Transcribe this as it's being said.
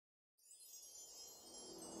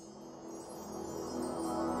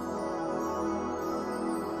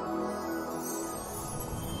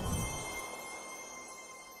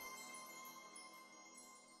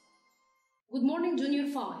Good morning,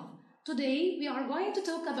 Junior 5. Today we are going to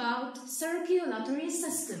talk about circulatory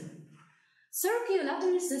system.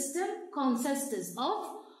 Circulatory system consists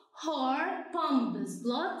of heart pumps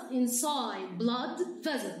blood inside blood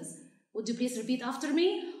vessels. Would you please repeat after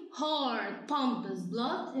me? Heart pumps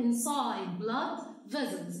blood inside blood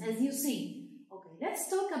vessels, as you see. Okay, let's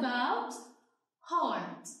talk about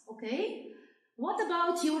heart. Okay, what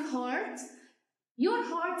about your heart? Your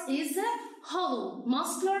heart is a hollow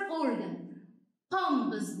muscular organ.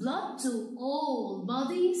 Pumps blood to all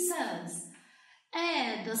body cells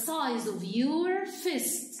at the size of your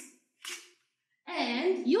fist.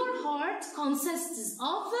 And your heart consists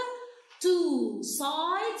of two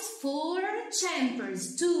sides, four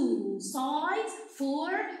chambers. Two sides,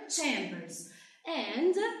 four chambers.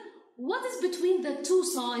 And what is between the two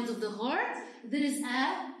sides of the heart? There is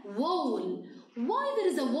a wall. Why there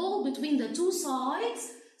is a wall between the two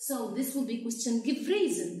sides? So this will be question give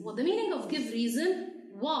reason. What the meaning of give reason?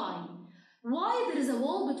 Why? Why there is a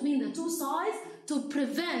wall between the two sides? To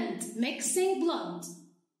prevent mixing blood.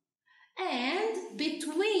 And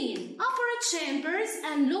between upper chambers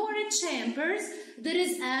and lower chambers, there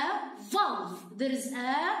is a valve. There is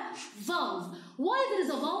a valve. Why there is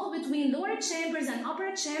a valve between lower chambers and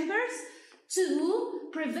upper chambers? To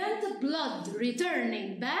prevent the blood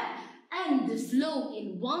returning back and flow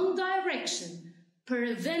in one direction.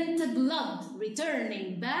 Prevent the blood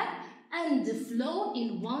returning back and flow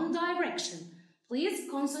in one direction. Please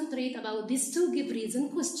concentrate about these two give reason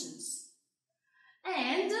questions.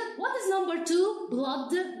 And what is number 2?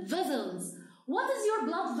 Blood vessels. What is your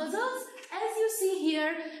blood vessels? As you see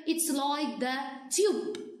here, it's like the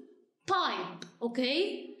tube, pipe,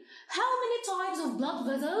 okay? How many types of blood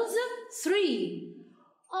vessels? 3.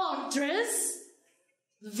 Arteries,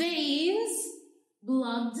 veins,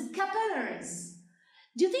 blood capillaries.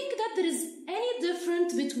 Do you think that there is any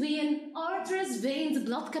difference between arteries, veins,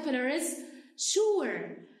 blood capillaries?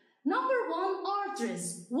 Sure. Number 1,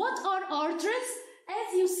 arteries. What are arteries?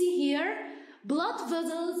 As you see here, blood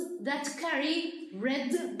vessels that carry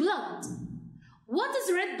red blood. What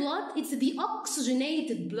is red blood? It's the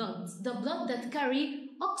oxygenated blood, the blood that carry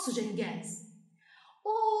oxygen gas.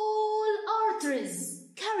 All arteries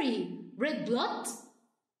carry red blood?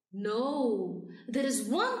 No. There is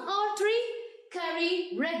one artery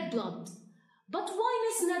carry red blood. But why,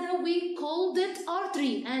 Miss Nada, we called it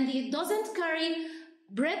artery and it doesn't carry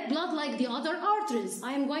red blood like the other arteries?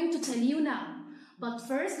 I am going to tell you now. But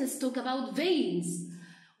first, let's talk about veins.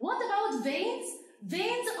 What about veins?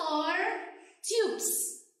 Veins are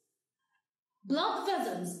tubes, blood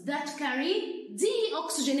vessels that carry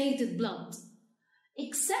deoxygenated blood,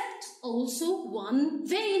 except also one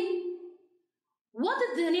vein. What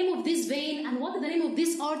is the name of this vein and what is the name of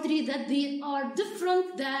this artery that they are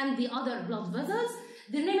different than the other blood vessels?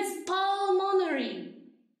 The name is pulmonary.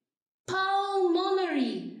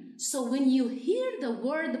 Pulmonary. So when you hear the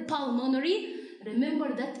word pulmonary,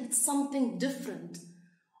 remember that it's something different.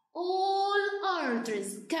 All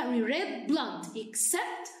arteries carry red blood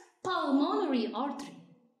except pulmonary artery.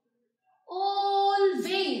 All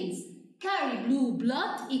veins carry blue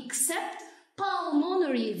blood except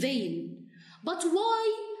pulmonary vein. But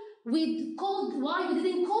why we didn't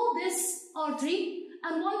call this artery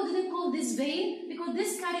and why we didn't call this vein? Because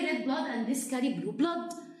this carry red blood and this carry blue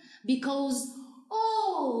blood. Because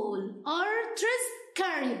all arteries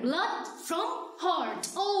carry blood from heart.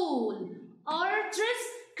 All arteries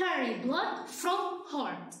carry blood from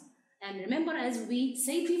heart. And remember, as we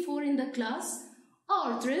said before in the class,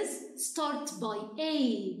 arteries start by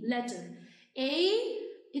A letter. A,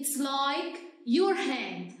 it's like your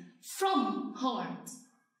hand. From heart.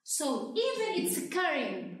 So even it's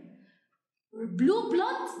carrying blue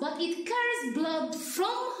blood, but it carries blood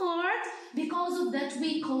from heart. Because of that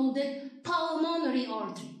we called it pulmonary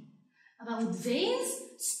artery. About veins,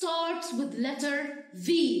 starts with letter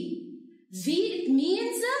V. V, it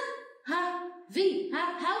means V.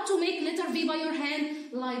 How to make letter V by your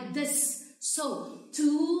hand? Like this. So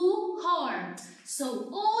to heart. So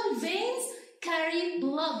all veins carry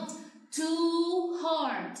blood to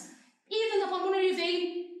heart. Even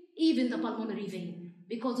the pulmonary vein.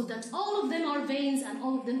 Because of that, all of them are veins and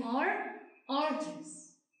all of them are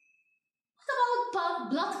arteries. What about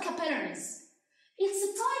blood capillaries? It's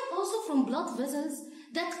a type also from blood vessels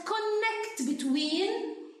that connect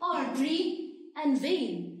between artery and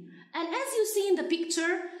vein. And as you see in the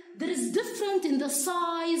picture, there is different in the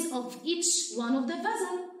size of each one of the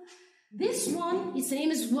vessel. This one, its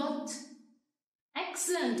name is what?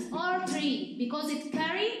 Excellent, artery, because it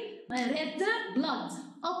carries red blood,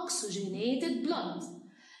 oxygenated blood.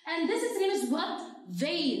 And this name is what?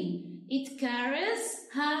 Vein. It carries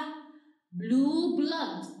blue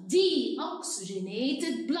blood,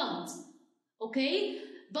 deoxygenated blood. Okay,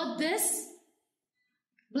 but this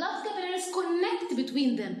blood capillaries connect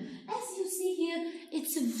between them. As you see here,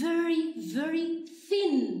 it's very, very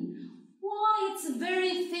thin. Why it's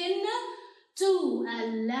very thin? To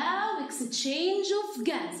allow exchange of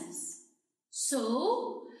gases.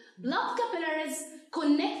 So, blood capillaries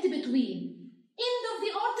connect between end of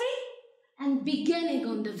the artery and beginning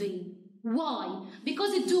on the vein. Why?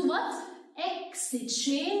 Because it do what?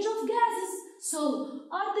 Exchange of gases. So,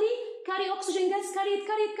 artery, carry oxygen gas, carry it.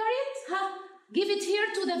 Give it here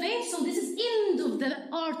to the vein. So, this is end of the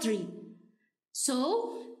artery.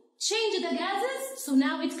 So, change the gases. So,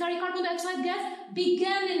 now it carry carbon dioxide gas,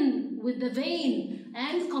 beginning with the vein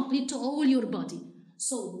and complete to all your body.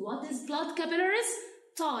 So, what is blood capillaries?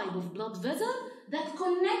 Type of blood vessel that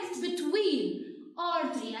connects between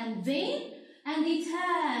artery and vein, and it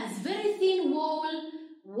has very thin wall.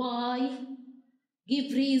 Why?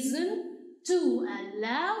 Give reason to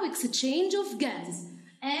allow exchange of gases.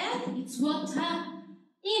 And it's what?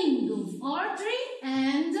 End of artery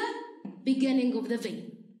and beginning of the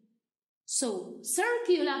vein. So,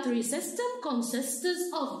 circulatory system consists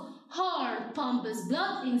of heart pumps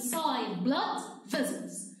blood inside blood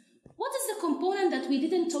vessels. What is the component that we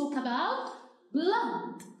didn't talk about?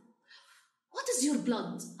 Blood. What is your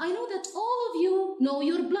blood? I know that all of you know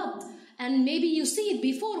your blood, and maybe you see it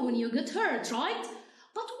before when you get hurt, right?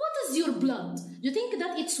 But what is your blood? Do you think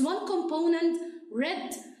that it's one component,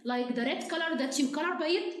 red, like the red color that you color by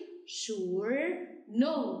it? Sure,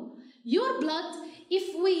 no. Your blood,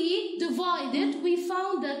 if we divide it, we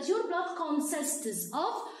found that your blood consists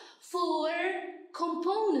of 4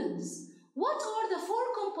 components. What are the 4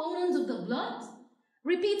 components of the blood?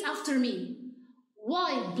 Repeat after me.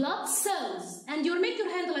 White blood cells. And you'll make your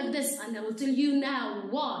hand like this, and I will tell you now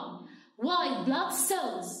why. White blood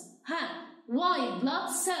cells. White blood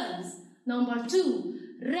cells. Number 2,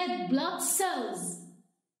 red blood cells.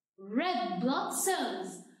 Red blood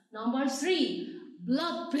cells. Number 3,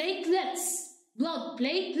 blood platelets. Blood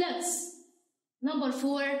platelets. Number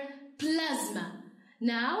 4, plasma.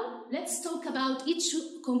 Now, let's talk about each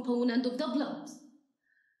component of the blood.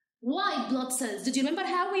 White blood cells. Did you remember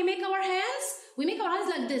how we make our hands? We make our hands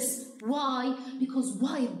like this. Why? Because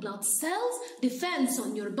white blood cells defense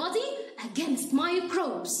on your body against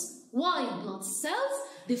microbes. White blood cells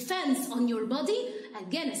defense on your body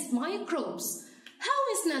against microbes. How,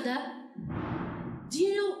 Miss Nada?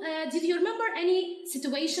 Did you remember any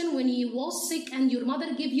situation when you was sick and your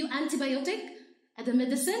mother gave you antibiotic at the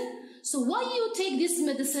medicine? So why you take this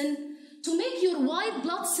medicine? To make your white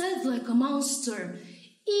blood cells like a monster.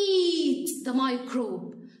 Eat the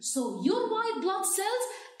microbe. So your white blood cells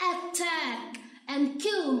attack and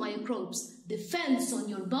kill microbes. Defense on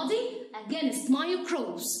your body against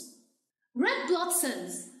microbes. Red blood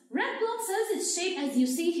cells. Red blood cells is shaped as you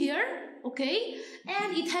see here. Okay,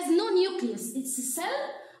 and it has no nucleus. It's a cell,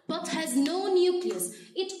 but has no nucleus.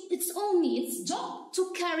 It's only its job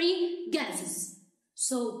to carry gases.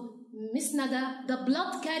 So, Miss Nada, the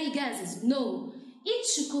blood carry gases. No,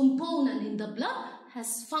 each component in the blood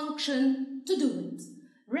has function to do it.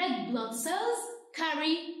 Red blood cells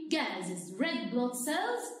carry gases. Red blood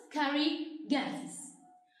cells carry gases.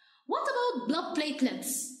 What about blood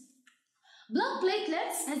platelets? Blood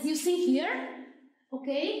platelets, as you see here,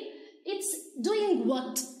 okay, it's doing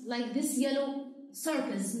what? Like this yellow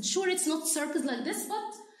circles. Sure, it's not circles like this,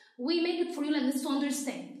 but we make it for you like this to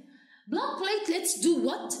understand. Blood platelets do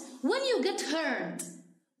what? When you get hurt,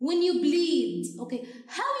 when you bleed, okay,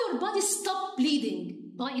 how your body stop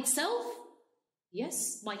bleeding? By itself?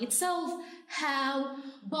 Yes, by itself. How?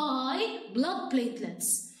 By blood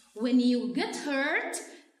platelets. When you get hurt,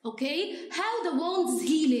 okay, how the wound is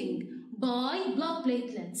healing? By blood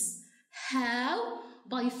platelets. How?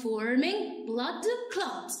 By forming blood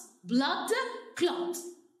clot. Blood clot.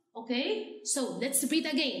 Okay? So, let's repeat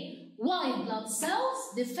again. White blood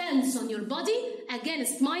cells defense on your body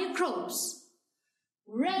against microbes.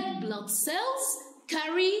 Red blood cells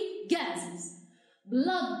carry gases.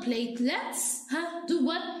 Blood platelets do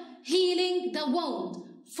what? Healing the wound.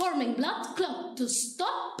 Forming blood clot to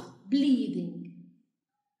stop bleeding.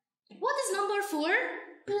 What is number 4?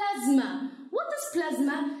 Plasma. What is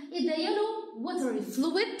plasma? It's the yellow watery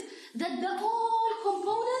fluid that all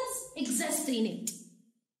components exist in it.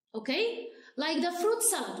 Okay? Like the fruit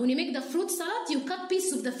salad. When you make the fruit salad, you cut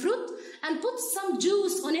pieces of the fruit and put some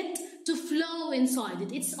juice on it to flow inside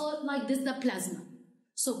it. It's all like this, the plasma.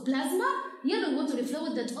 So plasma, yellow watery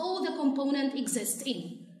fluid that all the components exist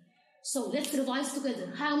in. So let's revise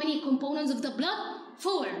together. How many components of the blood?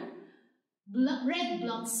 4. Red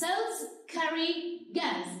blood cells carry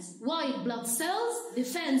gases. White blood cells,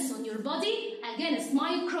 defense on your body against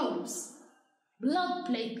microbes. Blood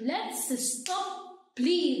platelets stop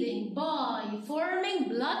bleeding by forming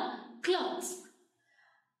blood clots.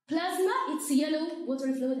 Plasma, it's yellow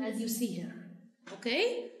watery fluid as you see here.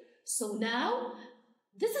 Okay? So now,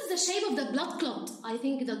 this is the shape of the blood clot. I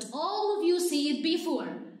think that all of you see it before.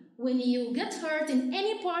 When you get hurt in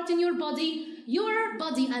any part in your body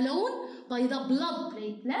alone, by the blood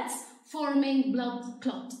platelets forming blood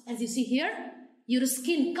clot. As you see here, your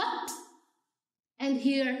skin cut, and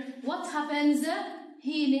here what happens?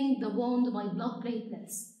 Healing the wound by blood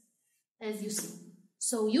platelets, as you see.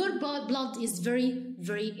 So your blood is very,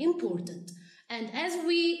 very important. And as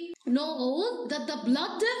we know all, that the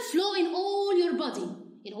blood flow in all your body.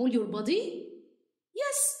 In all your body?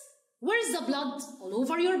 Yes. Where is the blood? All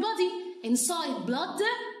over your body. Inside blood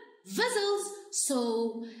vessels.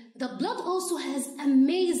 So the blood also has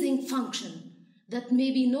amazing function that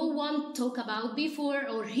maybe no one talk about before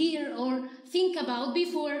or hear or think about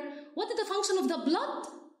before. What is the function of the blood?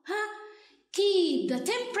 Keep the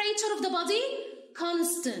temperature of the body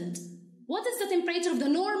constant. What is the temperature of the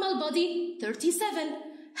normal body? 37.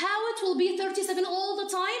 How it will be 37 all the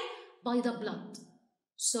time? By the blood.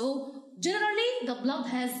 So generally the blood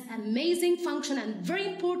has amazing function and very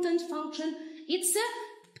important function. It's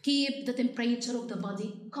keep the temperature of the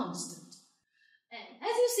body constant. And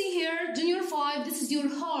as you see here, Junior 5, this is your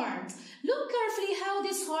heart. Look carefully how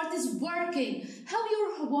this heart is working, how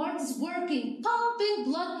your heart is working, pumping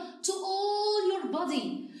blood to all your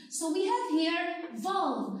body. So we have here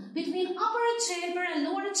valve between upper chamber and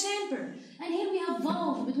lower chamber. And here we have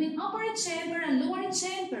valve between upper chamber and lower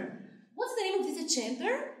chamber. What's the name of this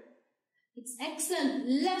chamber? It's excellent,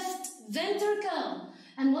 left ventricle.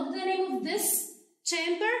 And what's the name of this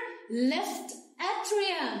chamber? Left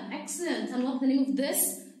atrium. Excellent. And what's the name of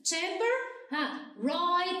this chamber?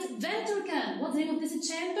 Right ventricle. What's the name of this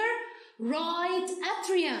chamber? Right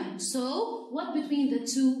atrium. So what is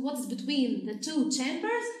between the two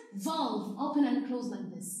chambers? Valve, open and close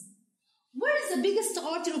like this. Where is the biggest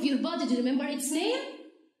artery of your body? Do you remember its name?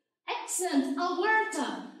 Excellent.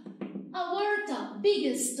 Aorta. Aorta,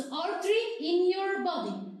 biggest artery in your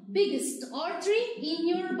body. Biggest artery in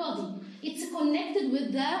your body. It's connected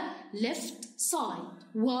with the left side.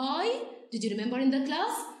 Why? Did you remember in the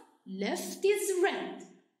class? Left is red.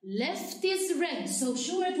 Left is red. So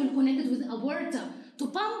sure it will connect it with aorta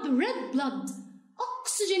to pump red blood,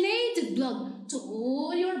 oxygenated blood to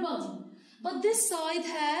all your body. But this side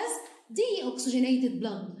has deoxygenated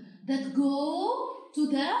blood that go to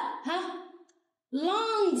the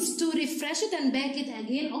lungs to refresh it and back it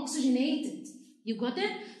again oxygenated. You got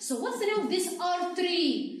it? So what's the name of this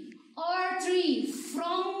artery? Artery,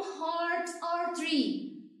 from heart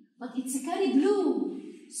artery. But it's carry blue.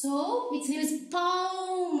 So its name is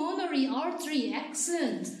pulmonary artery.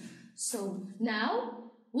 Excellent. So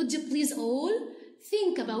now, would you please all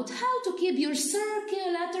think about how to keep your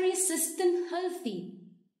circulatory system healthy?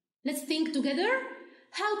 Let's think together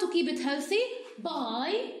how to keep it healthy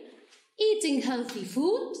by eating healthy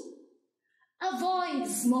food, avoid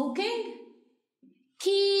smoking,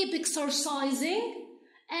 keep exercising,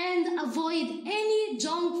 and avoid any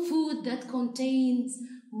junk food that contains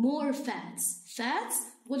more fats. Fats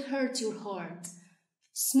will hurt your heart.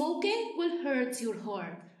 Smoking will hurt your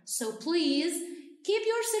heart. So please keep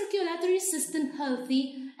your circulatory system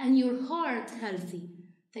healthy and your heart healthy.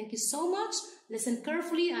 Thank you so much. Listen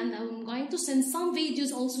carefully, and I'm going to send some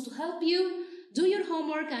videos also to help you do your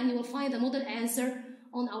homework, and you will find the model answer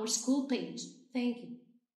on our school page. Thank you.